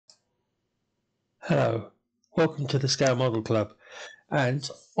Hello, welcome to the Scale Model Club, and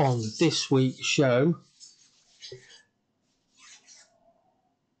on this week's show,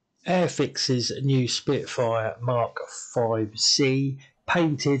 Airfix's new Spitfire Mark 5C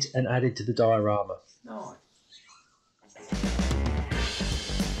painted and added to the diorama. Nice.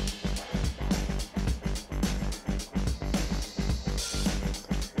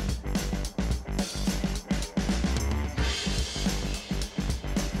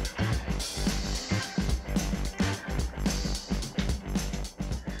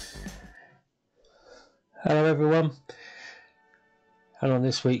 Hello everyone, and on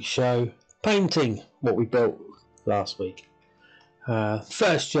this week's show, painting what we built last week.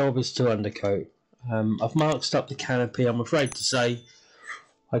 First job is to undercoat. I've marked up the canopy. I'm afraid to say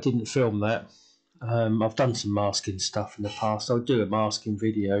I didn't film that. I've done some masking stuff in the past. I'll do a masking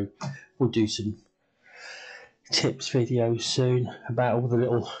video. We'll do some tips videos soon about all the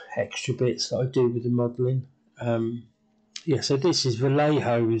little extra bits that I do with the modelling. So this is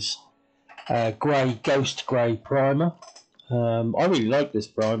Vallejo's Ghost Grey primer. I really like this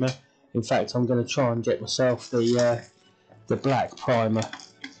primer. In fact, I'm going to try and get myself the black primer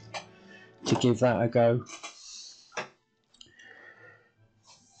to give that a go.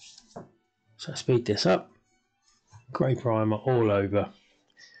 So speed this up. Grey primer all over.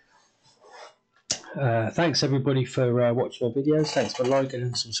 Thanks everybody for watching my videos. Thanks for liking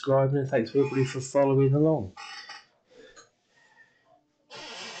and subscribing, and thanks everybody for following along.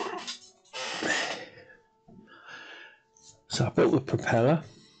 So I built the propeller.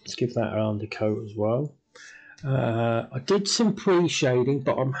 Let's give that an undercoat as well. I did some pre-shading,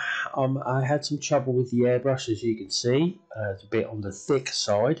 but I had some trouble with the airbrush, as you can see. It's a bit on the thick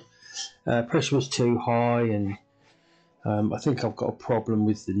side. Pressure was too high, and I think I've got a problem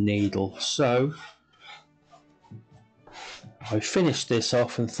with the needle. So I finished this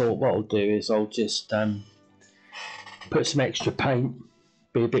off and thought what I'll do is I'll just put some extra paint,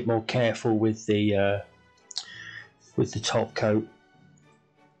 be a bit more careful with the top coat.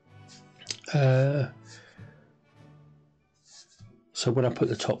 So when I put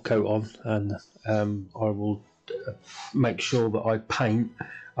the top coat on, and I will make sure that I paint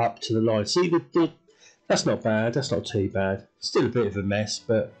up to the line. See, that's not bad, that's not too bad. Still a bit of a mess,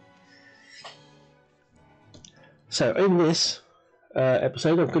 but... So in this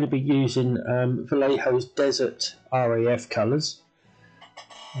episode I'm going to be using Vallejo's Desert RAF colours.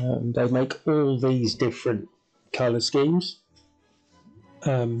 They make all these different colour schemes.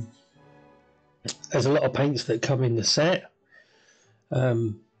 There's a lot of paints that come in the set.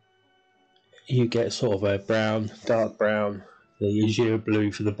 You get sort of a brown, dark brown, the azure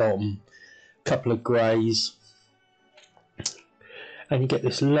blue for the bottom, a couple of greys, and you get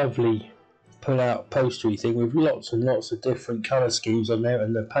this lovely pull-out postery thing with lots and lots of different colour schemes on there,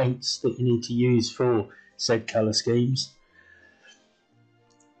 and the paints that you need to use for said colour schemes.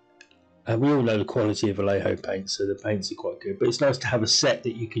 And we all know the quality of Vallejo paints, so the paints are quite good, but it's nice to have a set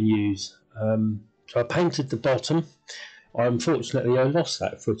that you can use. So I painted the bottom. Unfortunately, I lost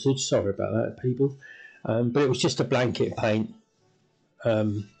that footage. Sorry about that, people. But it was just a blanket paint,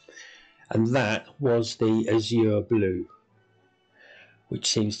 and that was the azure blue, which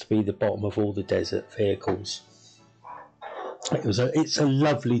seems to be the bottom of all the desert vehicles. It's a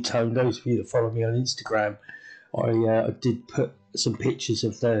lovely tone. Those of you that follow me on Instagram, I did put some pictures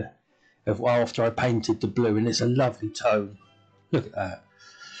of after I painted the blue, and it's a lovely tone. Look at that.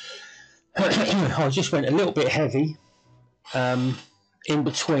 I just went a little bit heavy in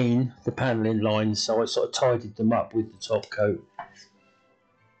between the panelling lines, so I sort of tidied them up with the top coat.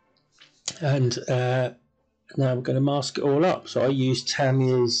 And now we're going to mask it all up. So I used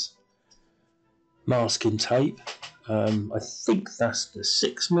Tamiya's masking tape. I think that's the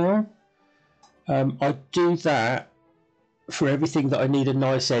 6mm. I do that for everything that I need a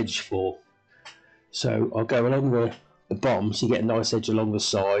nice edge for. So I'll go along the bottom, so you get a nice edge along the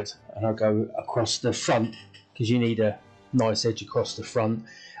side, and I'll go across the front because you need a nice edge across the front.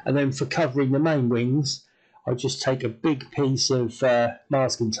 And then for covering the main wings, I just take a big piece of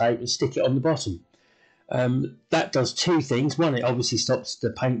masking tape and stick it on the bottom. That does two things. One, it obviously stops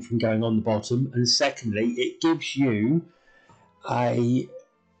the paint from going on the bottom, and secondly, it gives you a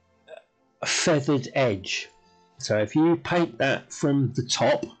feathered edge. So if you paint that from the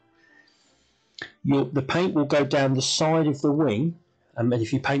top, the paint will go down the side of the wing, and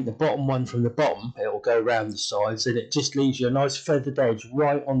if you paint the bottom one from the bottom, it will go around the sides, and it just leaves you a nice feathered edge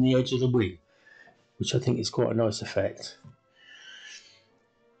right on the edge of the wing, which I think is quite a nice effect.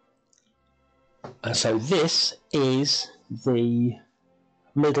 And so this is the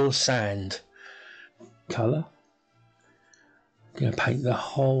middle sand colour. I'm going to paint the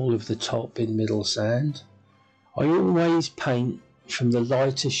whole of the top in middle sand. I always paint from the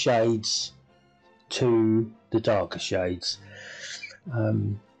lighter shades to the darker shades.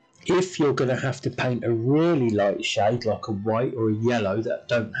 If you're going to have to paint a really light shade like a white or a yellow that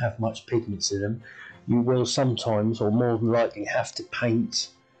don't have much pigments in them, you will sometimes, or more than likely, have to paint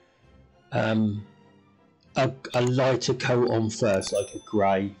a lighter coat on first, like a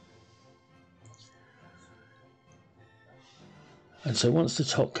grey. And so once the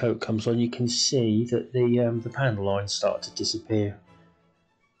top coat comes on, you can see that the panel lines start to disappear.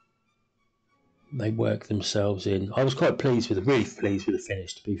 They work themselves in. I was quite pleased with really pleased with the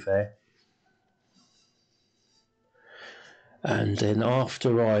finish, to be fair. And then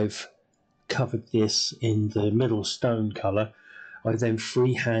after I've covered this in the middle stone colour, I then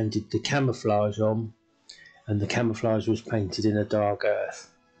free-handed the camouflage on, and the camouflage was painted in a dark earth.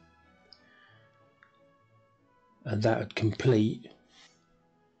 And that would complete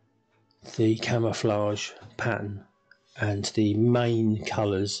the camouflage pattern and the main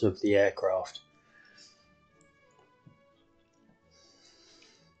colours of the aircraft.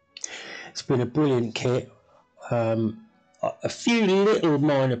 It's been a brilliant kit. A few little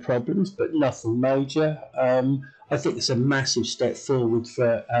minor problems, but nothing major. I think it's a massive step forward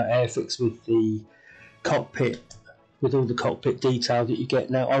for Airfix with the cockpit, with all the cockpit detail that you get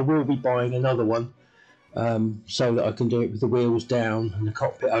now. I will be buying another one so that I can do it with the wheels down and the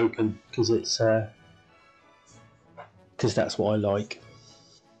cockpit open, because that's what I like.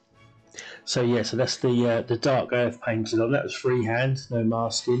 So yeah, so that's the dark earth painted on. That was freehand, no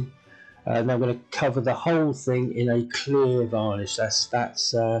masking. Now I'm going to cover the whole thing in a clear varnish. That's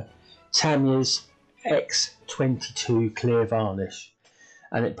Tamiya's X22 clear varnish,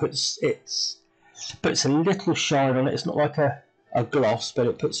 and it puts a little shine on it. It's not like a gloss, but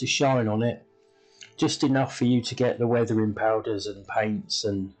it puts a shine on it, just enough for you to get the weathering powders and paints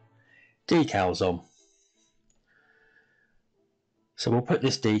and decals on. So we'll put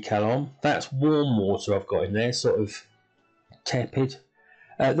this decal on. That's warm water I've got in there, sort of tepid.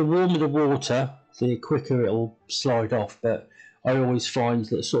 The warmer the water, the quicker it'll slide off, but I always find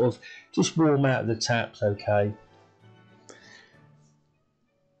that sort of just warm out of the tap's okay.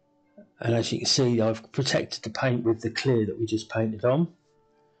 And as you can see, I've protected the paint with the clear that we just painted on.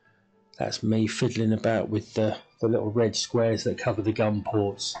 That's me fiddling about with the little red squares that cover the gun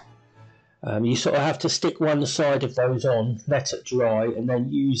ports. You sort of have to stick one side of those on, let it dry, and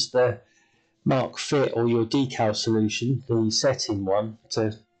then use the Mark Fit or your decal solution, the setting one,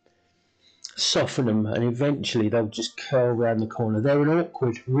 to soften them, and eventually they'll just curl around the corner. They're an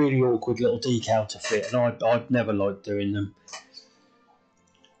awkward, really awkward little decal to fit, and I've never liked doing them.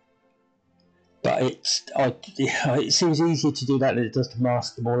 But it seems easier to do that than it does to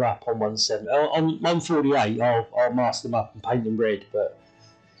mask them all up on 170. On 148, I'll mask them up and paint them red, but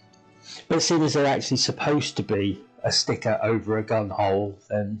seeing as they're actually supposed to be a sticker over a gun hole,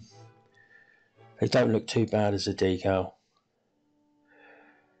 then they don't look too bad as a decal.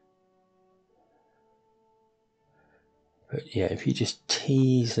 But yeah, if you just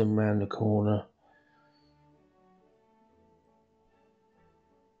tease them round the corner,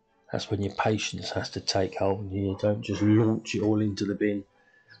 that's when your patience has to take hold and you don't just launch it all into the bin.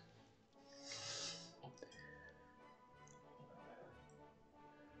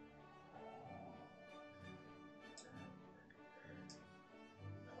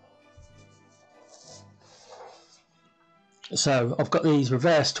 So I've got these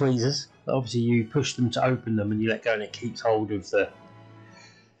reverse tweezers. Obviously you push them to open them and you let go and it keeps hold of the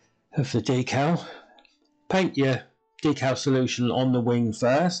decal. Paint your decal solution on the wing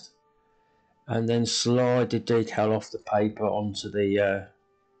first, and then slide the decal off the paper onto the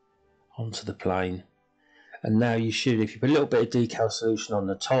plane. And now you should, if you put a little bit of decal solution on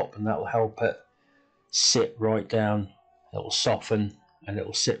the top, and that will help it sit right down, it will soften and it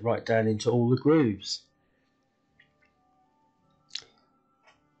will sit right down into all the grooves.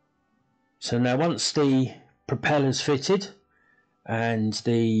 So now once the propeller's fitted and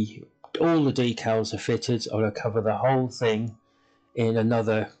all the decals are fitted, I'm going to cover the whole thing in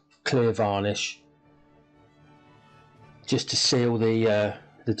another clear varnish just to seal the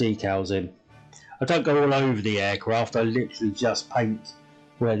decals in. I don't go all over the aircraft, I literally just paint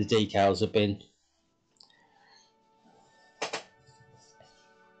where the decals have been. I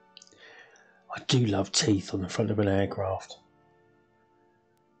do love teeth on the front of an aircraft.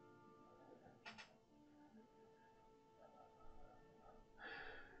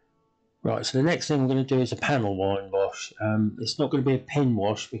 Right, so the next thing I'm going to do is a panel wine wash. It's not going to be a pin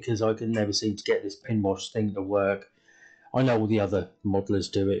wash because I can never seem to get this pin wash thing to work. I know all the other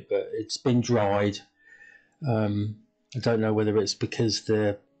modelers do it, but it's been dried. I don't know whether it's because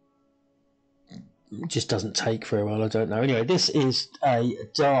it just doesn't take very well, I don't know. Anyway, this is a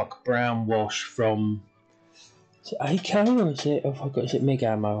dark brown wash from, is it AK or is it MIG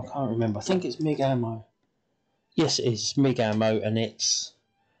Ammo? I can't remember. I think it's MIG Ammo. Yes, it is MIG Ammo, and it's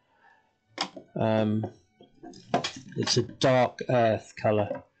a dark earth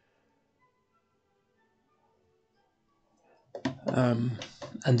colour.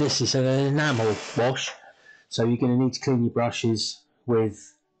 And this is an enamel wash, so you're going to need to clean your brushes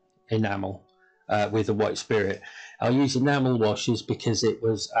with enamel, with a white spirit. I'll use enamel washes because it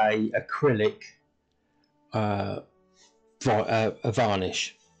was a acrylic a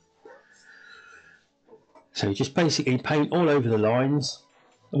varnish. So you just basically paint all over the lines,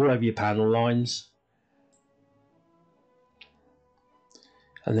 all over your panel lines,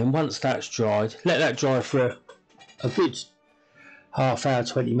 and then once that's dried, let that dry for a good half hour,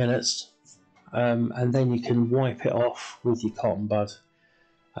 20 minutes, and then you can wipe it off with your cotton bud,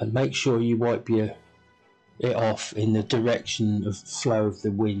 and make sure you wipe it off in the direction of flow of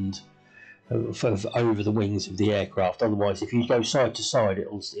the wind over the wings of the aircraft. Otherwise, if you go side to side,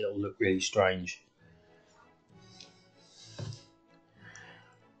 it'll look really strange.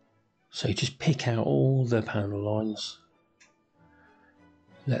 So you just pick out all the panel lines,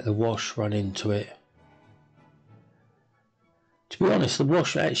 let the wash run into it. To be honest, the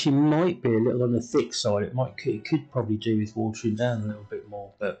wash actually might be a little on the thick side. It could probably do with watering down a little bit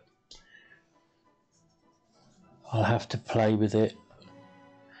more, but I'll have to play with it.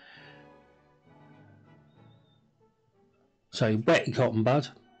 So wet your cotton bud,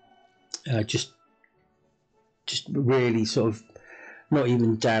 just really sort of not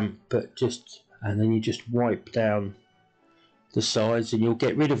even damp, but and then you just wipe down the sides, and you'll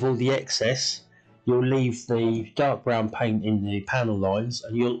get rid of all the excess. You'll leave the dark brown paint in the panel lines,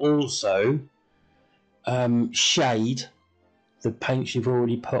 and you'll also shade the paints you've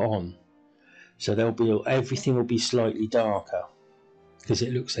already put on. So everything will be slightly darker because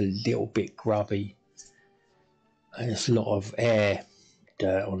it looks a little bit grubby, and there's a lot of air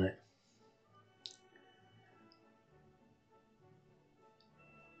dirt on it.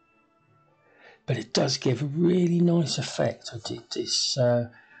 But it does give a really nice effect. I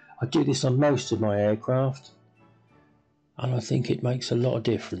do this on most of my aircraft, and I think it makes a lot of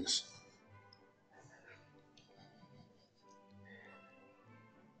difference.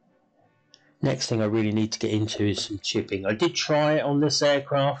 Next thing I really need to get into is some chipping. I did try it on this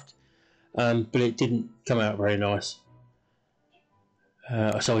aircraft, but it didn't come out very nice.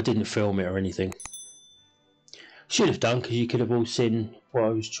 So I didn't film it or anything. Should have done, because you could have all seen what I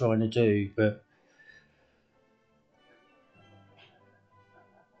was trying to do, but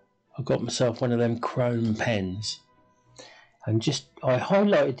I got myself one of them chrome pens, and I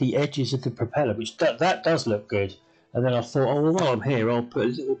highlighted the edges of the propeller, which that does look good. And then I thought, oh, well, while I'm here, I'll put a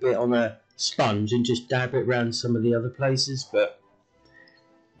little bit on a sponge and just dab it around some of the other places, but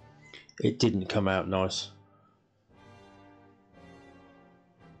it didn't come out nice.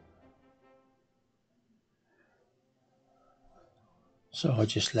 So I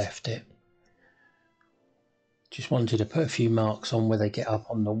just left it. Just wanted to put a few marks on where they get up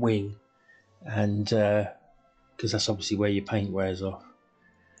on the wing, and because that's obviously where your paint wears off.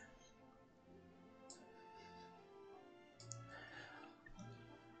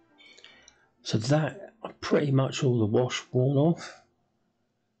 So that pretty much all the wash worn off.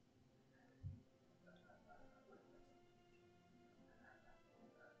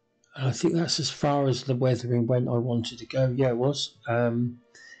 And I think that's as far as the weathering went I wanted to go. Yeah, it was.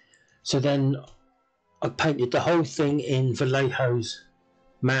 So then I painted the whole thing in Vallejo's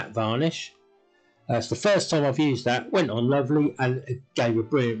matte varnish. It's the first time I've used that. Went on lovely, and it gave a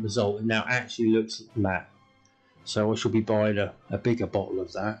brilliant result, and now actually looks matte. So I shall be buying a bigger bottle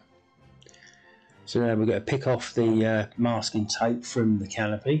of that. So now we're going to pick off the masking tape from the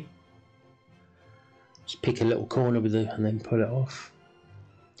canopy. Just pick a little corner and then pull it off.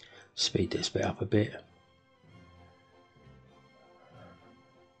 Speed this bit up a bit.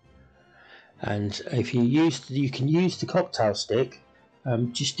 And if you can use the cocktail stick.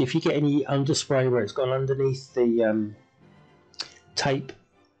 Just if you get any underspray where it's gone underneath the tape,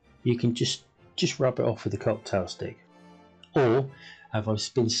 you can just rub it off with the cocktail stick. Or, as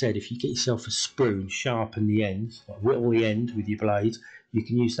I've been said, if you get yourself a spoon, sharpen the end, whittle the end with your blade, you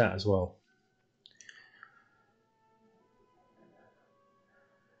can use that as well.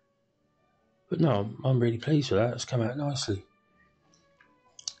 But no, I'm really pleased with that. It's come out nicely.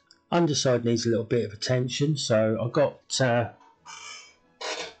 Underside needs a little bit of attention, so I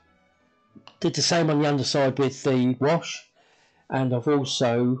did the same on the underside with the wash, and I've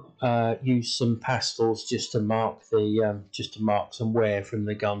also used some pastels just to mark the some wear from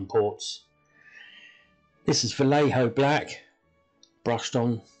the gun ports. This is Vallejo black brushed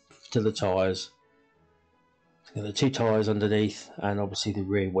on to the tyres. Got the 2 tyres underneath and obviously the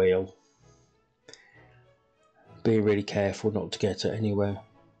rear wheel. Be really careful not to get it anywhere.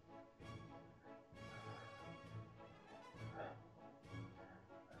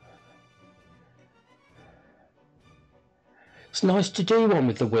 It's nice to do one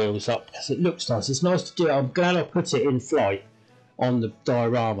with the wheels up because it looks nice. It's nice to do it. I'm glad I put it in flight on the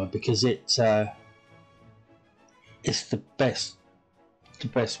diorama because it's the best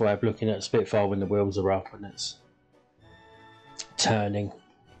way of looking at a Spitfire when the wheels are up and it's turning.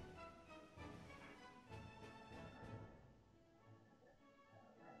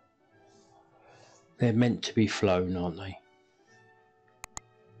 They're meant to be flown, aren't they?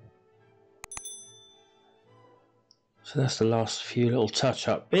 So that's the last few little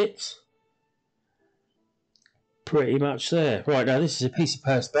touch-up bits. Pretty much there. Right, now this is a piece of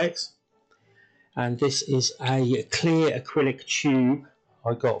Perspex, and this is a clear acrylic tube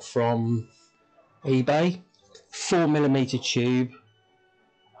I got from eBay. 4mm tube.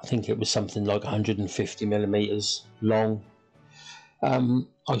 I think it was something like 150mm long.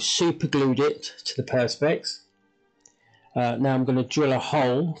 I super glued it to the Perspex. Now I'm going to drill a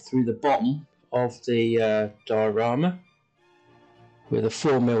hole through the bottom of the diorama with a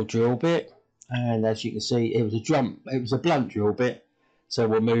 4mm drill bit, and as you can see it was a blunt drill bit, so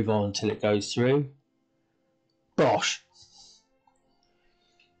we'll move on until it goes through. Bosh!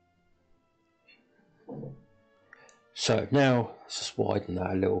 So now let's just widen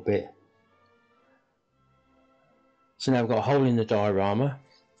that a little bit. So now I've got a hole in the diorama.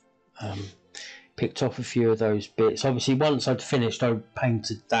 Picked off a few of those bits. Obviously once I'd finished I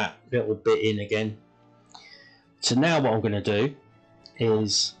painted that little bit in again. So now what I'm going to do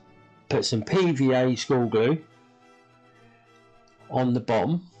is put some PVA school glue on the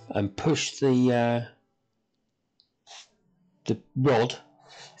bottom and push the rod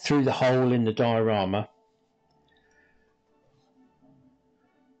through the hole in the diorama.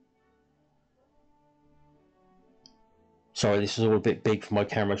 Sorry, this is all a bit big for my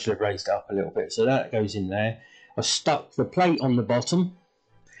camera. I should have raised it up a little bit. So that goes in there. I stuck the plate on the bottom,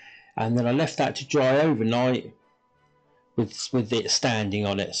 and then I left that to dry overnight with it standing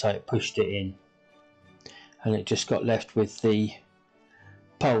on it, so it pushed it in, and it just got left with the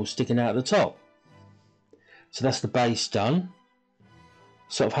pole sticking out the top. So that's the base done.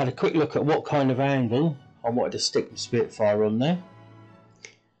 So I've had a quick look at what kind of angle I wanted to stick the Spitfire on there.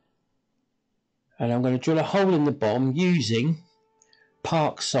 And I'm going to drill a hole in the bottom using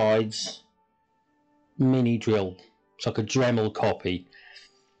Parkside's mini drill. It's like a Dremel copy.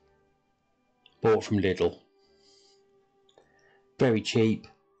 Bought from Lidl. Very cheap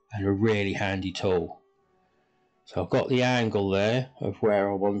and a really handy tool. So I've got the angle there of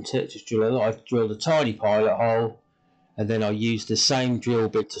where I want it. I've drilled a tiny pilot hole, and then I used the same drill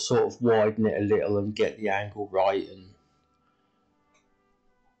bit to sort of widen it a little and get the angle right.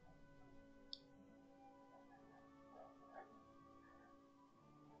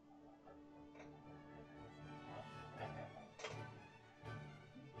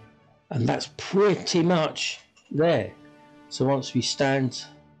 And that's pretty much there. So once we stand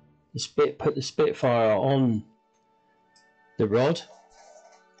put the Spitfire on the rod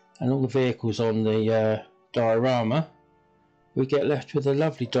and all the vehicles on the diorama, we get left with a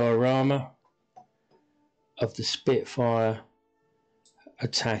lovely diorama of the Spitfire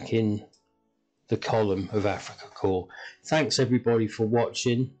attacking the column of Afrika Korps. Thanks everybody for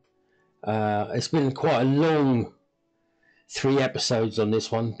watching. It's been quite a long 3 episodes on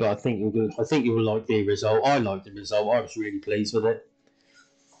this one, but I think you will like the result. I like the result. I was really pleased with it.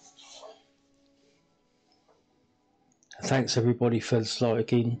 Thanks everybody for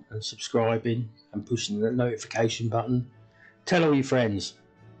liking and subscribing and pushing the notification button. Tell all your friends.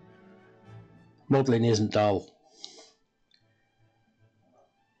 Modelling isn't dull.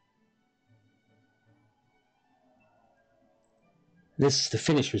 This is the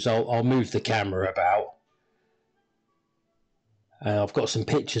finished result. I'll move the camera about. I've got some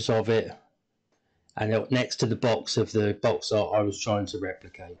pictures of it, and next to the box of the box art I was trying to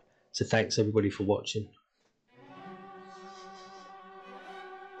replicate. So thanks everybody for watching.